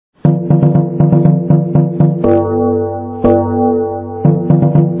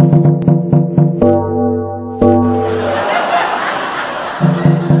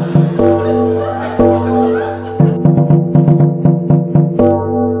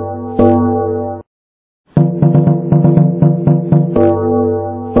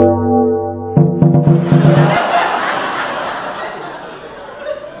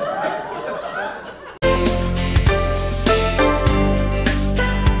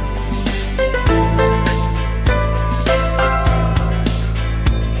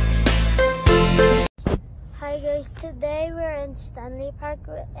Stanley Park,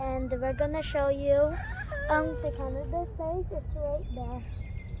 and we're gonna show you the Canada place. It's right there.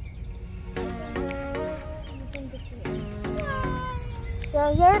 You can just see it.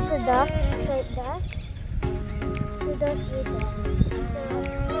 So here's the ducks right there. The ducks right there.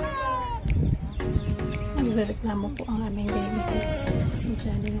 Nagreklamo po ang aming baby guys. Si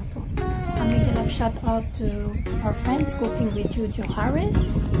Jenny na po. Aming ganap shout out to our friends Cooking with Juju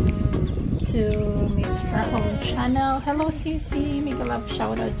Harris, to Miss Rahom channel. Hello Sisi, make a love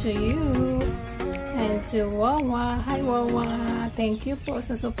shout out to you. And to Wawa. Hi Wawa. Thank you po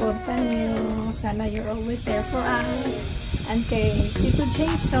sa suporta niyo. Sana you're always there for us. And kay Tito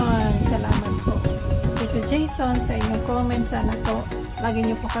Jason, salamat po. Tito Jason, sa inyong comments, sana po lagi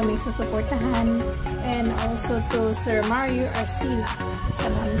niyo po kami susuportahan. And also to Sir Mario Arcila.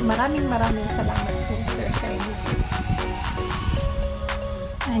 Maraming salamat po sir sa inyo.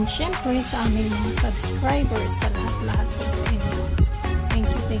 And syempre sa aming mga subscribers, sa lahat-lahat po sa inyo. Thank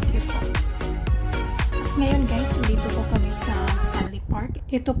you po. At ngayon guys, dito po kami sa Stanley Park.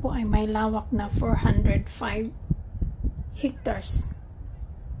 Ito po ay may lawak na 405 hectares.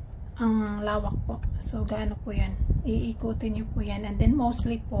 Ang lawak po. So, gaano po yan? Iikutin nyo po yan. And then,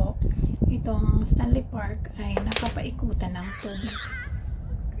 mostly po, itong Stanley Park ay napapaikutan ng tubig.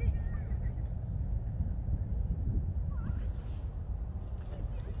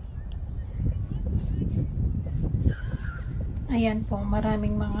 Ayan po,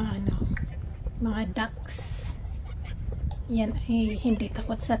 maraming mga ducks. Yan ay hindi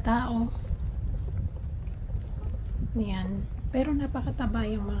takot sa tao. Yan. Pero napakataba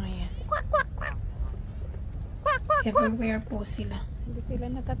yung mga yan. Everywhere po sila. Hindi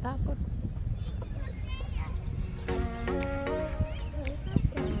sila natatakot.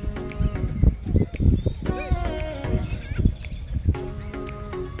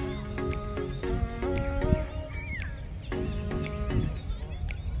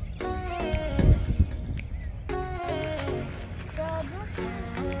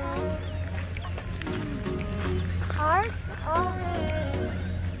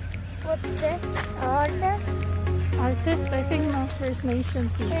 What's this? Artists, I think no First Nation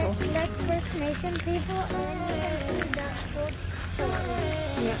people. There's like First Nation people, and you can see the food store.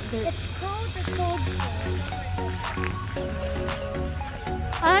 Yeah, it's called the food store.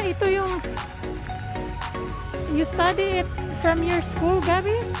 Ah, ito yung you study it from your school,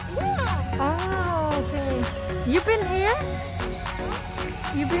 Gabby? Yeah. Oh, okay. You've been here?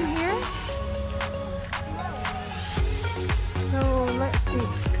 You've been here? So, let's see.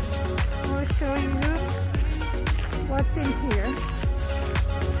 I'll show you what's in here.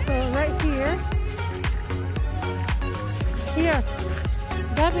 So, right here. Here.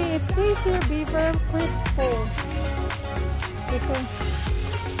 Gabby, it says here Beaver Creek Falls. Ito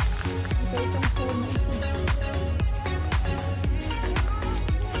itong formation.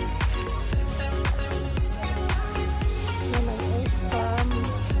 Yan ay egg farm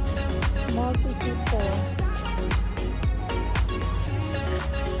multi-people.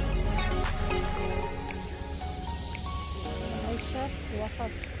 Yan ay chef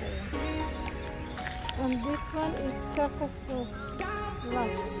wakas po. And this one is Kakasula.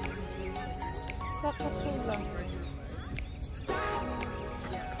 Kakasula.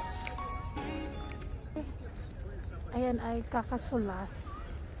 Ayan ay kakasulas.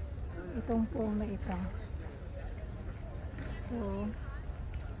 Itong pool na ito. So,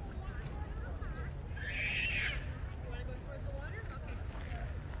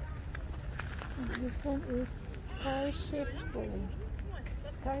 this one is Starship pool.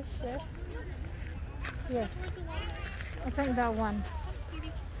 Starship. Yeah. I think that one.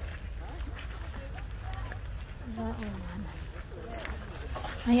 That one.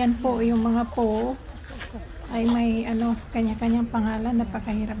 Ayan po yung mga po ay may kanya-kanyang pangalan.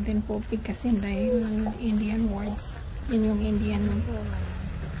 Napakahirap din po kasi dahil Indian words. Yun yung Indian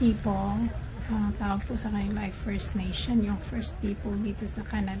people. Tawag po sa kanila ay First Nation, yung first people dito sa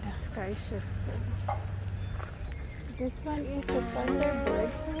Canada. Skyship po. This one is the Thunderbird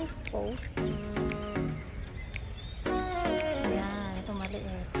Post. Ayan, ito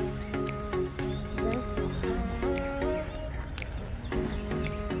maliit. This one.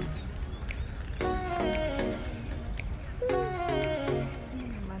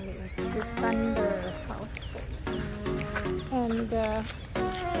 This Thunder House. And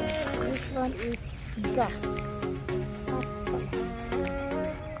this one is Duck.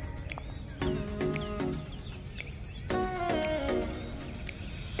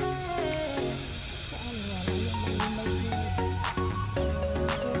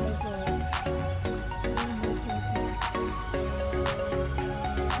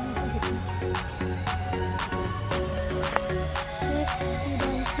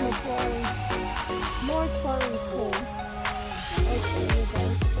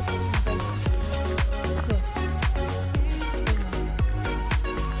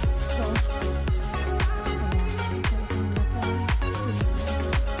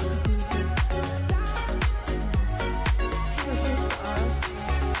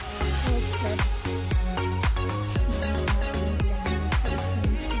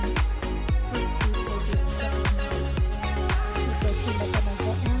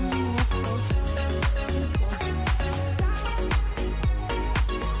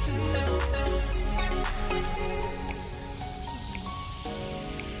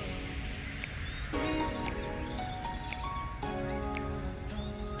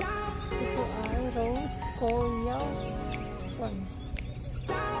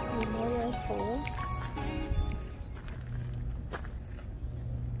 hole.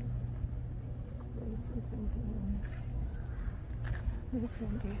 This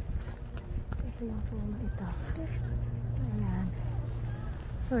one is. Ito yung pool na ito. Ayan.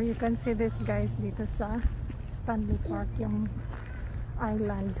 So you can see this guys dito sa Stanley Park, yung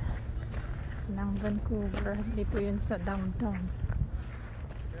island ng Vancouver. Dito yun sa downtown.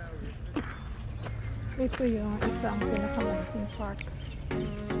 Ito yung isang pinakamalaking park.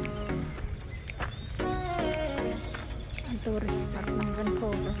 Ang tourist spot ng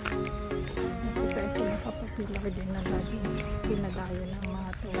Vancouver. Ito kasi nakapopular din na laging pinadayo ng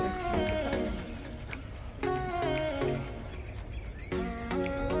mga tourist dito.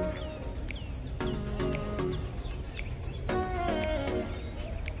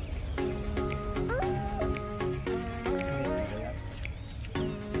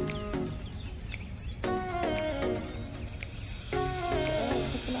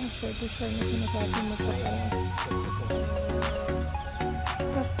 Ito siya na sinasabi mo pa kaya.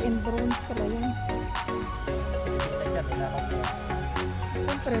 Cast in bronze pala yun.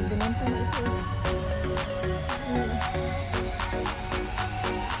 Siyempre, binenta na ito.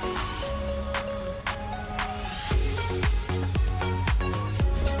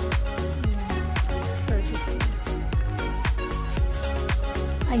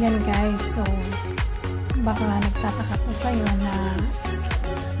 Ayan guys, so baka nagtataka po kayo na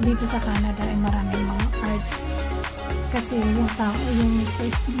dito sa Canada ay maraming mga arts kasi yung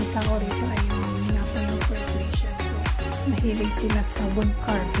first tao rito ay yung First Nation, so mahilig sila sa wood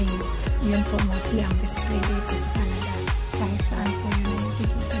carving. Yun po mostly ang display dito sa Canada, kahit saan po yun ay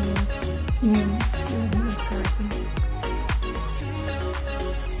nakikita yung wood carving.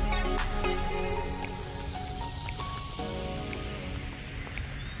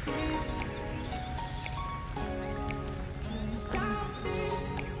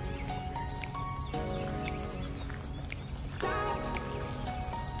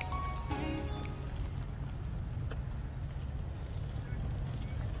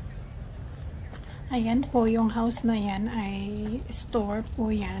 Ayan po, yung house na yan ay store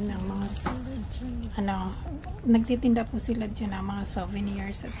po yan ng mga nagtitinda po sila dyan ng mga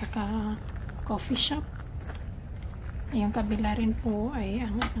souvenirs at saka coffee shop. Yung kabila rin po ay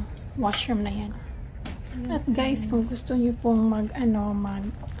ang washroom na yan. At guys, kung gusto niyo pong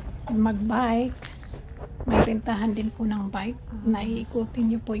mag-bike, may rentahan din po ng bike na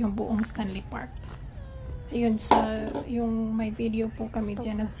iikutin niyo po yung buong Stanley Park. Ayun, yung may video po kami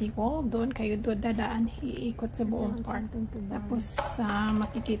dyan na seawall, doon kayo dadaan, iikot sa buong park. Tapos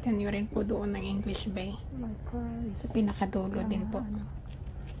makikita nyo rin po doon ng English Bay. Sa pinakadulo din po.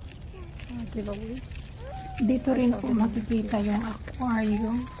 Dito rin po makikita yung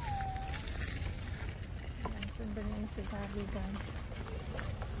aquarium.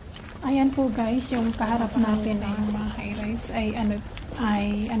 Ayan po guys, yung kaharap natin ay yung mga high-rise ay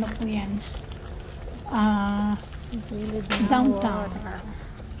ano po yan. Downtown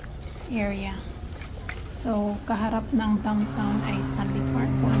area. So, kaharap ng downtown ay Stanley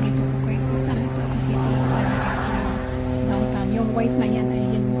Park. Kung andito po kayo sa Stanley Park, downtown. Yung white na yan ay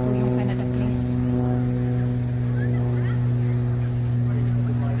yan po yung Canada Place.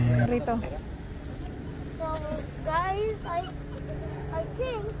 Rito. So, guys, I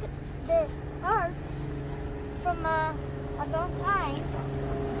think the art from a long time.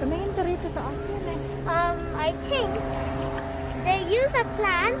 Tumingin ka rito sa akin eh. I think they use a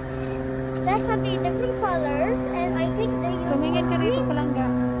plant that can be different colors, and I think they use Tumingin ka rito palangga.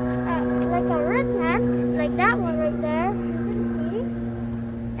 like a red plant, like that one right there. You can see,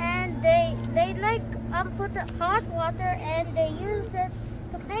 and they like put the hot water and they use it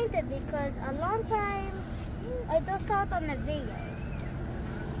to paint it because a long time I just saw it on the video.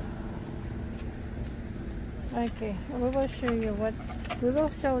 Okay, we will show you we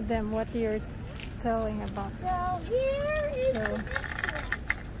will show them what you're telling about. So here is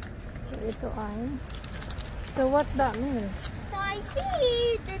So ito ay. So what's that mean? So I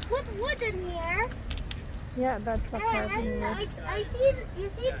see they put wood in here. Yeah, that's a carving And wood. I see, you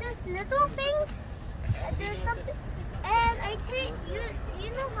see this little thing? There's something, and I think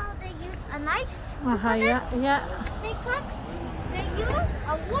you know how they use a knife? Yeah. They use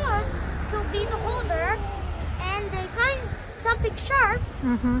a wood to be the holder, and they find something sharp,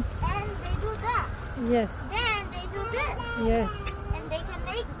 and they do that. Yes. Then they do this. Yes. And they can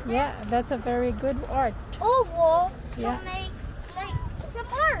make Yeah, that's a very good art. oval to Yeah. make like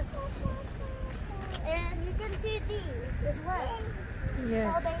some art. And you can see these as well. Yes.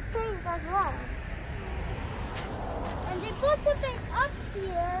 How they paint as well. And they put something up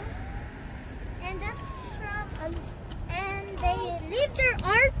here, and that's from and they leave their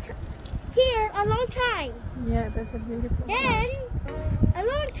art here a long time. Yeah, that's a beautiful Then a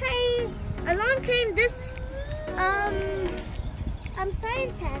long time this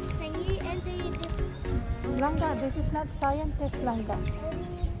scientist thingy, and they just Langga, this is not scientist Langga.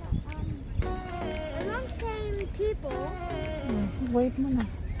 a long time people, Wait mo na.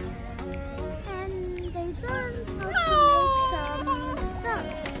 and they learn how to make some stuff.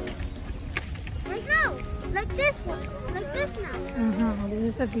 Right now, like this one, like this now. This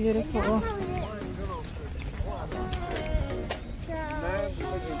is a beautiful. That's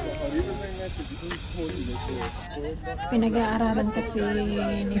how it is. Pinag-aaralan kasi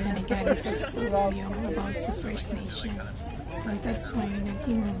nila ni Gabby sa school yung about sa First Nation. So that's why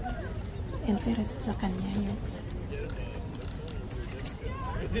naging interest sa kanya yun.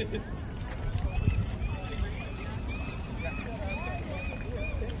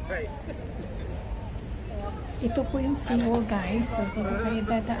 Ito po yung seawall guys. So dito kayo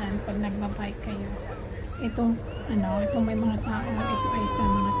dadaan pag nagbabike kayo. Itong may mga tao. Ito ay sa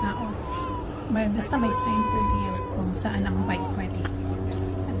mga tao. Basta may sign per deal kung saan ang bike pwede.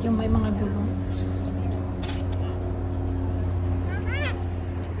 At yung may mga gulong.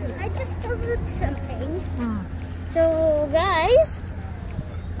 I just discovered something. So guys,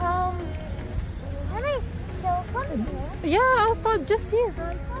 so come here. Yeah, I thought just here. So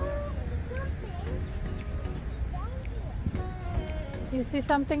I found something down here. You see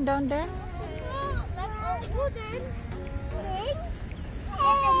something down there? No, like a wooden thing,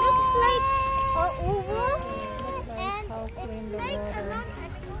 and it looks like an oval, and it's like a round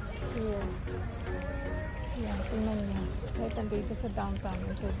Here. Yan, tingnan niyo. Kahit andito sa downtown,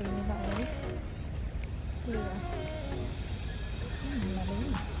 yung tubig nila ay here.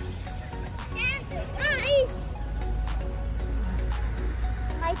 Maling. And guys,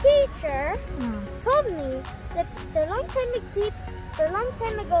 my teacher told me that the long time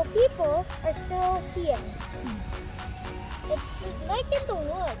ago people are still here. It's like in the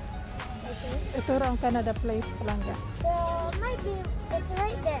woods, I think. Ito raw ang Canada Place Palanga. So might be it's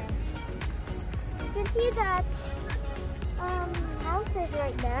right there. You can see that house is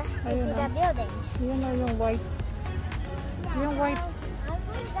right there. You Ayun see that building. Yun na yung white. Yeah, Yung white. I'm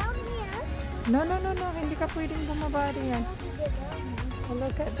going down here. No. Hindi ka pwedeng bumaba riyan. I have to get down here. Oh,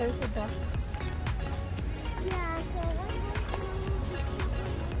 look at, there's a duck. Yeah, so I'm going to...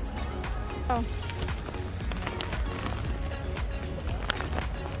 Oh.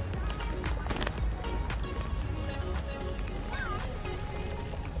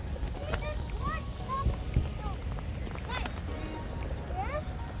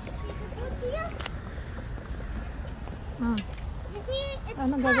 You see, it's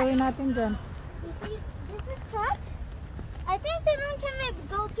Anong cut. gagawin natin dyan? You see, this is cut. I think the long time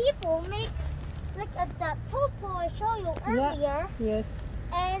ago people make like that toad pole I showed you earlier. Yes.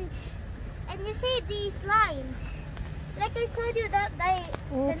 And you see these lines. Like I told you that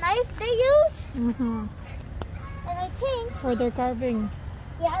the knife they use. And I think For their carving.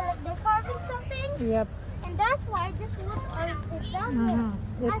 yeah, like they're carving something. Yep. And that's why this wood is down here.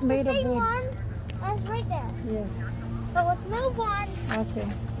 It's That's made the of same wood. one as right there. Yes. So let's move on. Okay.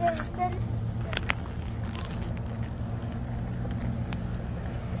 Then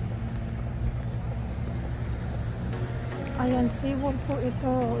Ayan, seawall po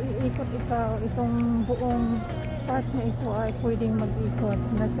ito. Iikot ito. Itong buong part na ito ay pwedeng mag-ikot.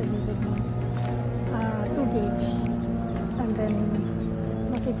 Nasa gilid ng tubig. And then,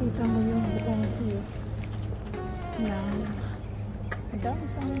 makikita mo yung buong view ng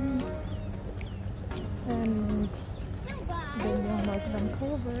downtown. And then yung North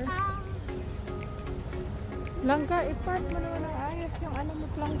Vancouver. Langga, i-park mo naman ang ayos yung ano mo,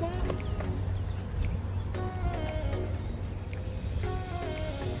 Langga.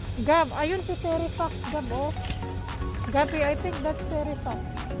 Gab, ayun si Terry Fox, Gab, oh. Gabi, I think that's Terry Fox.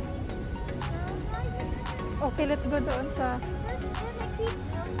 Okay, let's go doon sa...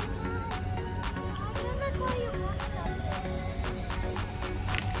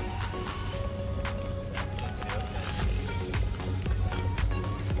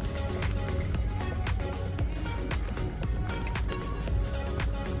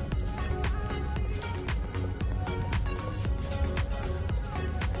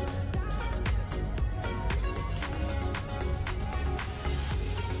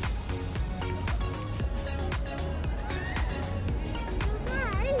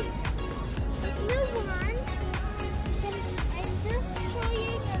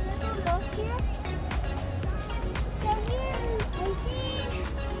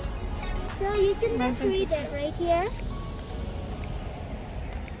 So you can just read it right here.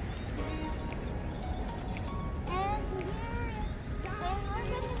 And here is, and we're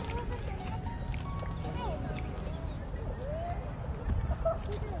gonna move it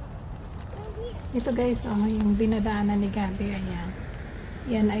Ito guys, yung dinadaanan ni Gabi, ayan.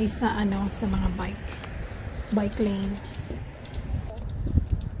 Yan ay sa sa mga bike lane.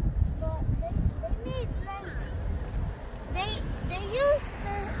 But they made like they use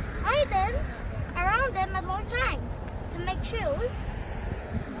the items around them a long time to make shoes.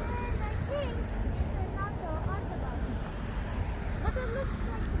 And I think it's not the orthodox. But it looks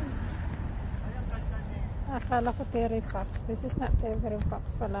like Akala ko Terry Fox. This is not Terry Fox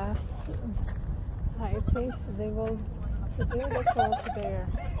pala. It says they will today they go to there.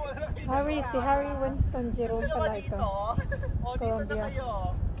 Si Harry Winston Jerome pala ito. Columbia.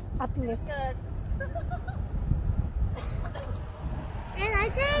 Athlete. and I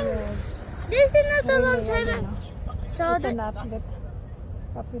think Yes. this is not a long time ago. So It's an athlete.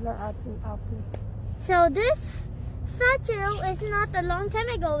 Popular athlete. So this statue is not a long time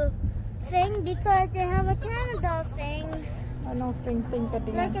ago thing because they have a Canada thing. Anong thing ka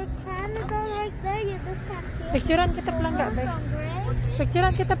din? Like a Canada right there, you just can't see it. Picturean kita plangga, be.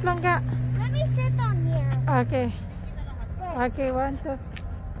 Picturean kita plangga. Let me sit on here. Okay. Okay, 1,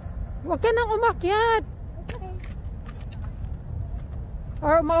 2. Huwag ka nang umakyat. Okay.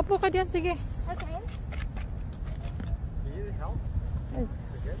 Or maupo ka diyan, sige. Okay.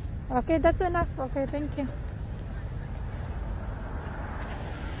 Okay, that's enough. Okay, thank you.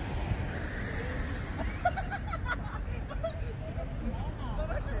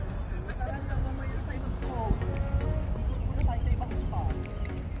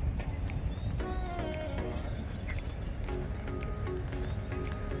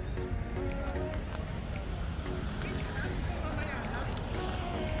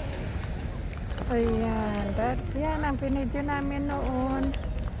 Ayan, yan ang pinidyo namin noon.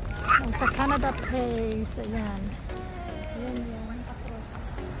 Sa Canada Place. Ayan. Ayan yan.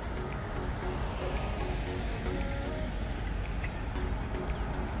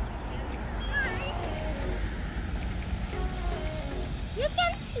 You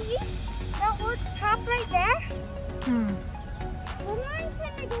can see the old truck right there. Hmm. A long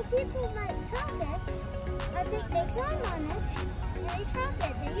time ago, people might chop it. I think they climb on it and they chop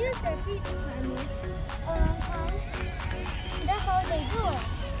it. They use their feet to climb it a long time. That's how they do it.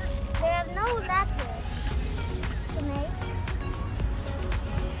 They have no lattice to make.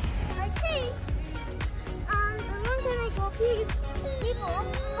 I think a long time ago, people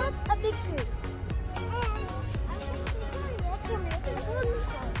put a big tree. And I think they did it to make a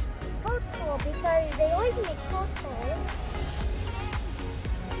coat pole because they always make coat poles.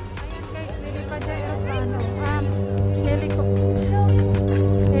 Lili pa dyan aeroplano. Helicopter.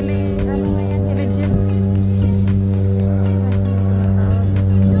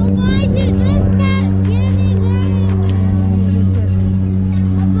 So why you just can't give me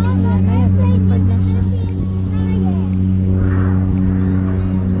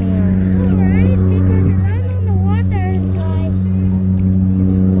Right, because it lands on the water inside.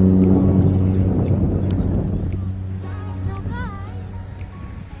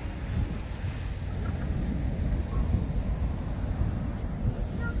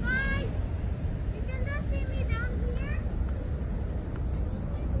 So guys, you can just see me down here.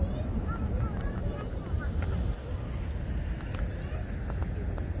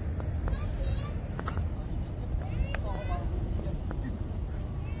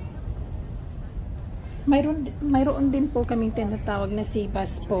 Mayroon din po kaming tinatawag na sea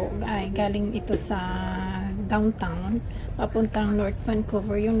bus po. Ay, galing ito sa downtown papuntang North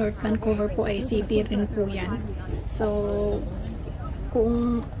Vancouver. Yung North Vancouver po ay city rin po yan. So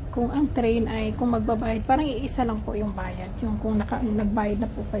kung ang train ay kung magbabayad, parang iisa lang po yung bayad. Yung kung nagbayad na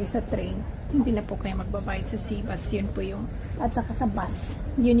po kayo sa train, hindi na po kayo magbabayad sa sea bus. Yun po yung, at saka sa bus,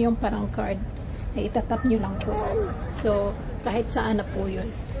 yun yung parang card ay itatap nyo lang po. So kahit saan na po yun.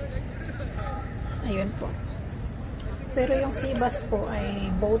 Ayun po. Pero yung sea bus po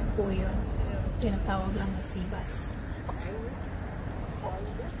ay boat po yun. Tinatawag lang na sea bus.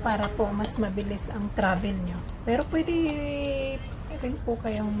 Para po mas mabilis ang travel nyo. Pero pwede rin po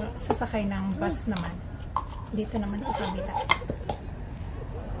kayong sasakay ng bus naman. Dito naman sa kabila.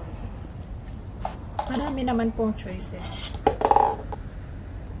 Marami naman pong choices.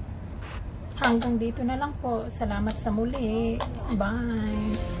 Hanggang dito na lang po. Salamat sa muli.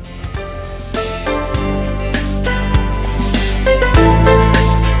 Bye!